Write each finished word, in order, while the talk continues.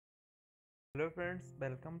Hello friends,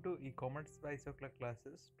 welcome to e-commerce.what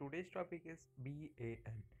classes. Today's topic is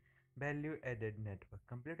VAN, Value Added Network.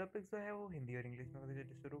 Complete topic जो है वो हिंदी और English में चलिए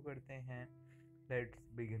शुरू करते हैं. Let's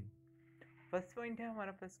begin. फर्स्ट पॉइंट है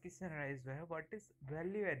हमारा फर्स्ट क्वेश्चन राइज जो है what is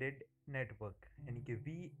value added network यानी कि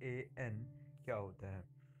VAN क्या होता है.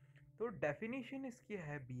 तो डेफिनेशन इसकी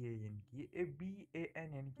है BAN की. ए BAN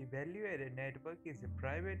यानी कि value added network is a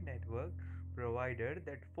private network provider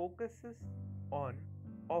that focuses on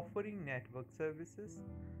offering network services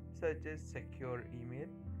such as secure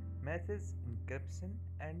email, message encryption,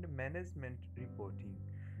 and management reporting.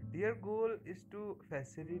 Their goal is to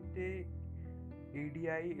facilitate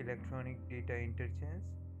EDI electronic data interchange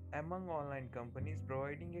among online companies,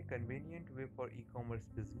 providing a convenient way for e-commerce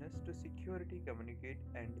business to security communicate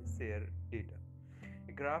and share data.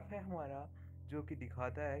 Graph है हमारा जो कि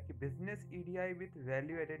दिखाता है कि business EDI with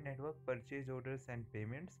value added network purchase orders and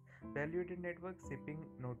payments, value added network shipping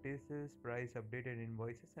notices, price update and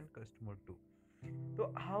invoices and customer to. तो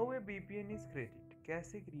how a BPN is created,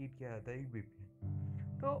 कैसे create किया जाता है एक बीपीएन.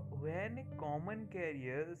 तो when A common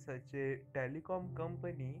carrier such A telecom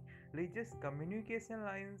company reaches communication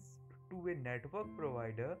lines to a network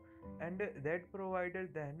provider, and that provider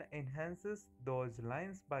then enhances those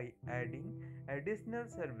lines by adding additional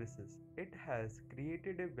services, it has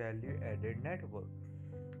created a value added network.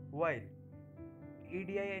 While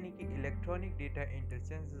EDI यानी कि electronic data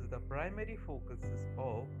interchange is the primary focus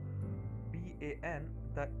of BAN,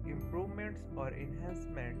 the improvements or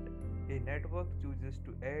enhancement a network chooses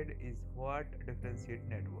to add is what differentiate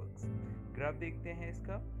networks. Graph देखते हैं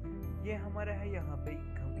इसका. ये हमारा है यहाँ पे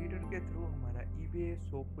कंप्यूटर के थ्रू हमारा eBay,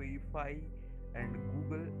 Shopify एंड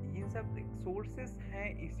गूगल, ये सब सोर्सेस हैं,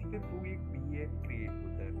 इसी के थ्रू एक BAN क्रिएट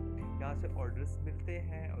होता है. यहाँ से ऑर्डर्स मिलते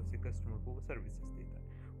हैं और उसे कस्टमर को सर्विसेज देता है.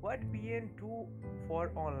 What BAN do for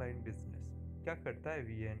online business, क्या करता है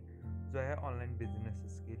BAN जो है ऑनलाइन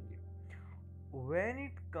बिजनेसेस के लिए. When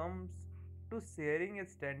it comes to sharing a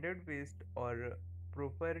standard-based or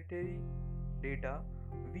proprietary data,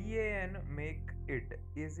 VAN make it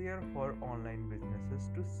easier for online businesses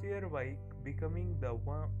to share by becoming the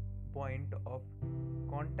one point of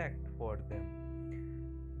contact for them.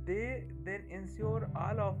 They then ensure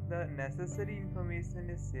all of the necessary information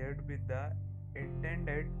is shared with the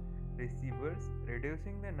intended receivers,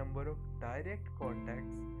 reducing the number of direct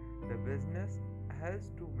contacts the business has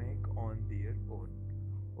to make on their own.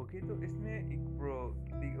 Okay तो इसमें एक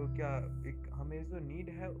हमें जो need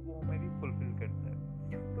है वो हमें fulfil करता है.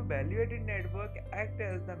 तो value added network act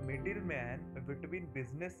as the middle man between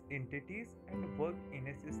business entities and work in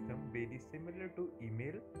A system very similar to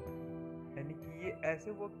email. यानी कि ये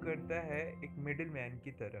ऐसे वर्क करता है एक मिडिल मैन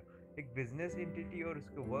की तरह, एक बिजनेस एंटिटी और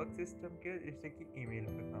उसके वर्क सिस्टम के, जैसे कि ईमेल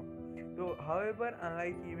का काम. तो however,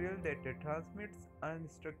 unlike email that transmits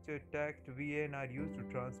unstructured text, VAN are used to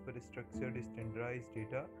transfer structured standardized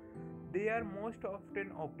data. They are most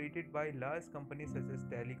often operated by large companies such as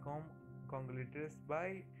telecom conglomerates,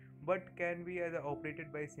 but can be either operated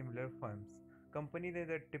by similar firms. Companies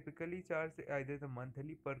that typically charge either the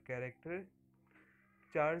monthly per character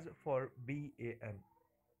charge for BAN.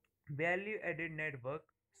 Value added network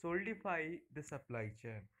solidify the supply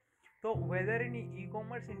chain. So whether any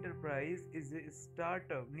e-commerce enterprise is a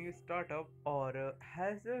new startup, or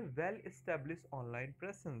has a well-established online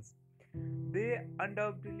presence, they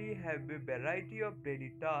undoubtedly have a variety of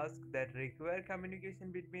daily tasks that require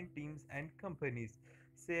communication between teams and companies,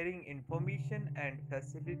 sharing information and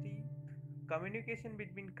facility. Communication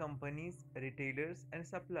between companies, retailers, and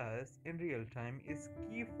suppliers in real time is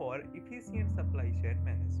key for efficient supply chain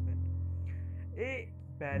management. A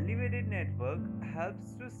value-added network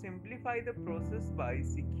helps to simplify the process by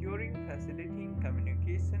securing, facilitating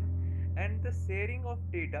communication and the sharing of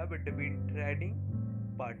data between trading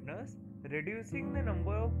partners, reducing the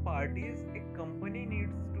number of parties a company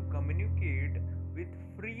needs to communicate with,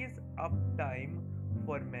 frees up time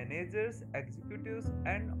for managers, executives,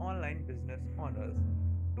 and online business owners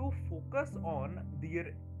to focus on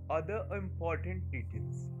their other important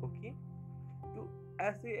details. Okay, तो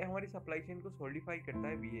ऐसे हमारी supply chain को solidify करता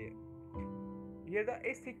है VA. Here the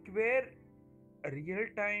a secure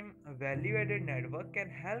real-time value-added network can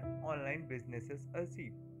help online businesses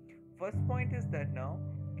achieve. First point is that now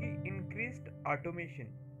कि increased automation,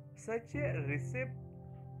 such a receive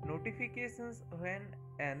notifications when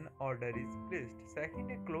an order is placed.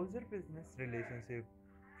 Second, a closer business relationship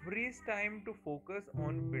frees time to focus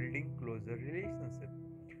on building closer relationship.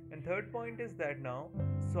 And third point is that now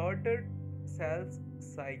shorter sales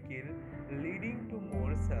cycle leading to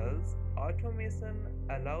more sales. Automation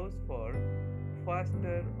allows for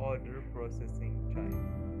faster order processing time.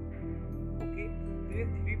 Okay, तो ये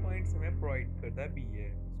 3 points हमें provide करता है B ए,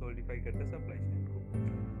 solidify करता है supply chain को।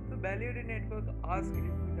 तो value added network आज के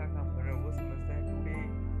लिए क्या काम कर रहा है वो समझते हैं। Today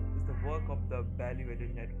is the work of the value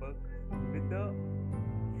added network with the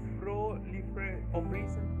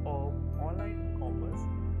proliferation of online commerce.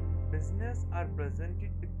 Business are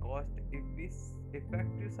presented with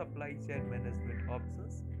cost-effective supply chain management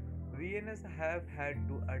options. VNs have had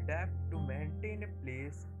to adapt to maintain a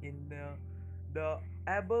place in the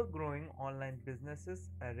ever-growing online businesses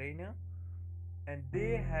arena, and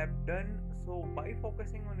they have done so by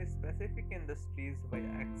focusing on specific industries by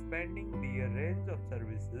expanding their range of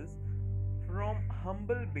services. From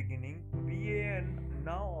humble beginning, VAN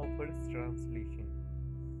now offers translation,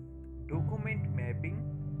 document mapping,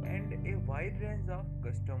 and a wide range of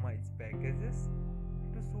customized packages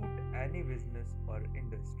to suit any business or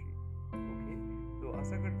industry. Okay, तो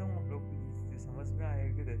आशा करता हूँ आप लोग को ये चीज़ें समझ में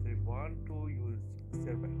आएगी। That's I want to use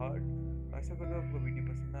step by heart. आशा करता हूँ आपको वीडियो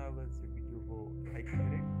पसंद आया होगा। इस वीडियो को लाइक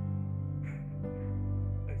करें,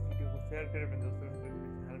 इस वीडियो को शेयर करें अपने दोस्तों के साथ,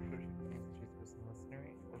 हेल्प कर सकते हैं इस चीज़ को समझने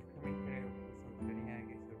में, और कमेंट करें आपको समझ में नहीं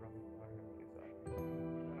आएगा इसे रॉन्ग फॉर्मेट के साथ।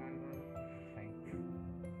 Thank you,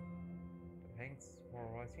 thanks for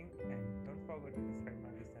watching, and don't forget to subscribe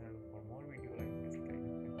my